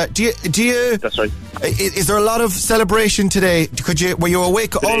Pizza. Do you? That's right. Is there a lot of celebration today? Were you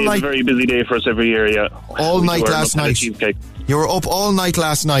awake all night? It's a very busy day for us every year. Yeah. All night last night. Cheesecake. You were up all night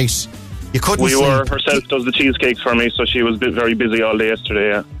last night. You couldn't sleep. Herself does the cheesecakes for me, so she was very busy all day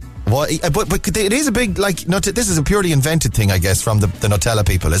yesterday. Yeah. Well, but it is a big, this is a purely invented thing, I guess, from the Nutella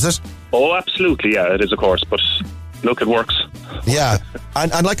people, is it? Oh, absolutely, yeah, it is, of course, but look, it works. Yeah,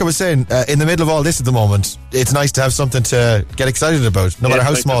 and like I was saying, in the middle of all this at the moment, it's nice to have something to get excited about, no matter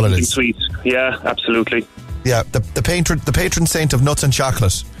how small it is. Sweet, yeah, absolutely. Yeah, the patron saint of nuts and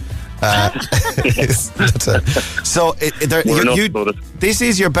chocolate. So this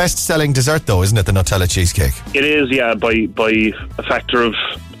is your best-selling dessert, though, isn't it? The Nutella cheesecake. It is, yeah, by a factor of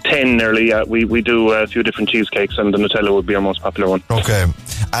 10 nearly. Yeah, we do a few different cheesecakes, and the Nutella would be our most popular one. Okay,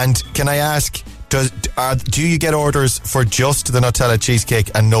 and can I ask, do you get orders for just the Nutella cheesecake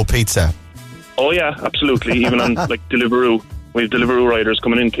and no pizza? Oh yeah, absolutely. Even on Deliveroo, we have Deliveroo riders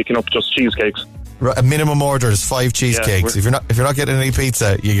coming in picking up just cheesecakes. A minimum order is 5 cheesecakes. If you're not getting any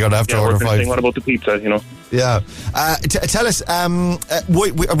pizza, you're gonna have to order 5. What about the pizza? You know. Yeah. Tell us.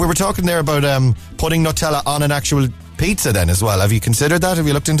 We were talking there about putting Nutella on an actual pizza. Then as well. Have you considered that? Have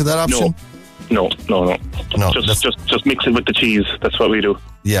you looked into that option? No. Just mix it with the cheese. That's what we do.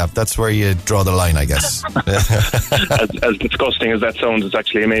 Yeah, that's where you draw the line, I guess. as disgusting as that sounds, it's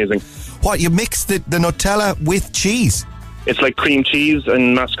actually amazing. What, you mix the Nutella with cheese? It's like cream cheese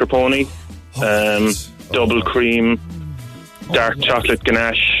and mascarpone. Double cream, dark chocolate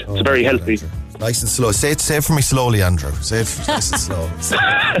ganache. It's very healthy. Andrew. Nice and slow. Say it for me slowly, Andrew. Say it nice and slow.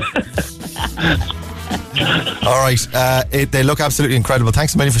 All right. They look absolutely incredible.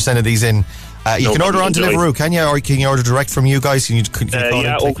 Thanks a million for sending these in. You can order on Deliveroo, can you? Or can you order direct from you guys? Can you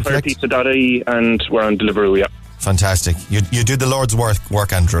Oakfire Pizza.ie, and we're on Deliveroo, yeah. Fantastic. You do the Lord's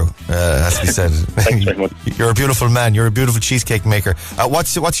work, Andrew, has to be said. Thanks very much. You're a beautiful man. You're a beautiful cheesecake maker.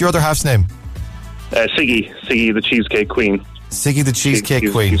 What's your other half's name? Siggy, the cheesecake queen. Siggy, the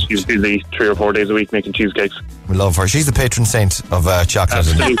cheesecake queen. She's busy 3 or 4 days a week making cheesecakes. We love her. She's the patron saint of chocolate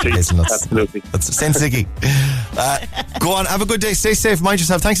and hazelnuts. Absolutely. That's Saint Siggy. Go on, have a good day. Stay safe. Mind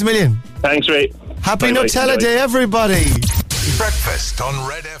yourself. Thanks a million. Thanks, Ray. Happy Nutella Day, everybody. Breakfast on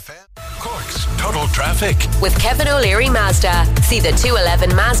Red FM. Cork's Total Traffic. With Kevin O'Leary Mazda. See the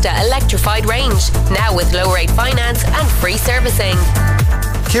 211 Mazda electrified range. Now with low rate finance and free servicing.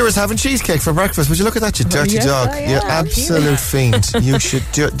 Kira's having cheesecake for breakfast. Would you look at that, you dirty dog? You absolute fiend. You should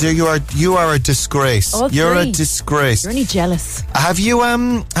you are a disgrace. You're a disgrace. You're only jealous. Have you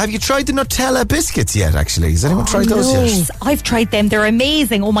tried the Nutella biscuits yet, actually? Has anyone tried those yet? I've tried them. They're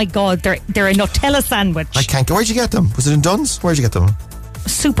amazing. Oh my God, they're a Nutella sandwich. I can't go. Where'd you get them? Was it in Dunn's? Where'd you get them?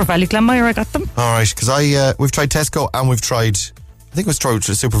 Super Value, Glenmire, I got them. Alright, because we've tried Tesco and we've tried, I think it was tried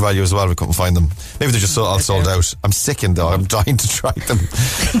Super Value as well. We couldn't find them. Maybe they're just all sold out. I'm sickened though. I'm dying to try them.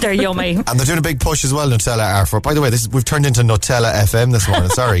 They're yummy. And they're doing a big push as well, Nutella are for. By the way, we've turned into Nutella FM this morning.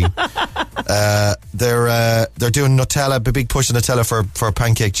 Sorry. They're doing Nutella, a big push of Nutella for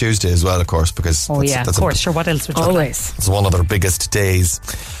Pancake Tuesday as well, of course, because of course. Sure, what else would you always? It's one of their biggest days.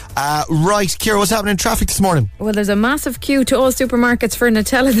 Right, Ciara, what's happening in traffic this morning? Well, there's a massive queue to all supermarkets for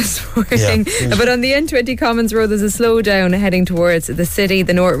Nutella this morning. Yeah. But on the N20 Commons Road, there's a slowdown heading towards the city.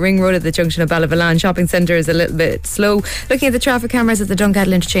 The North Ring Road at the junction of Ballyvalan Shopping Centre is a little bit slow. Looking at the traffic cameras at the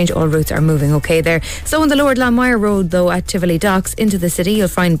Dunkettle interchange, all routes are moving okay there. So on the Lower Glanmire Road, though, at Tivoli Docks into the city, you'll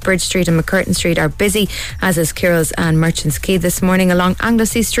find Bridge Street and McCurtain Street are busy, as is Kirrill's and Merchants Quay this morning along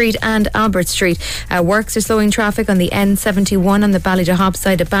Anglesey Street and Albert Street. Works are slowing traffic on the N71 on the Ballydehob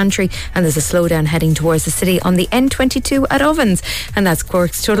side of Bantry, and there's a slowdown heading towards the city on the N22 at Ovens. And that's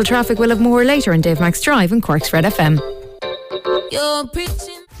Cork's total traffic. We'll have more later on Dave Max Drive and Cork's Red FM. You're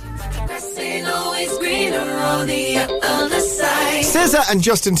preaching. Always greener on the other side. SZA and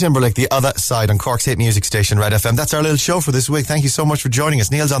Justin Timberlake, The Other Side, on Cork's hit music station Red FM. That's our little show for this week. Thank you so much for joining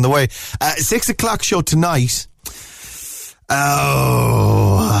us. Neil's on the way. 6 o'clock show tonight.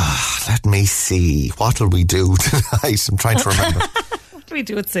 Oh, let me see. What will we do tonight? I'm trying to remember. What do we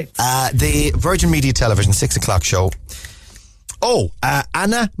do at 6? The Virgin Media Television 6 o'clock show.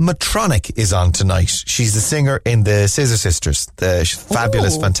 Anna Matronic is on tonight. She's the singer in the Scissor Sisters. The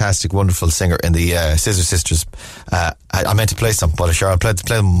fabulous, fantastic, wonderful singer in the Scissor Sisters. I meant to play some, but sure, I'll play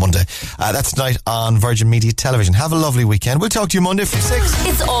them Monday. That's tonight on Virgin Media Television. Have a lovely weekend. We'll talk to you Monday from 6.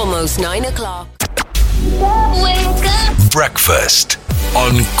 It's almost 9 o'clock. Wake up. Breakfast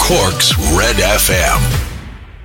on Cork's Red FM.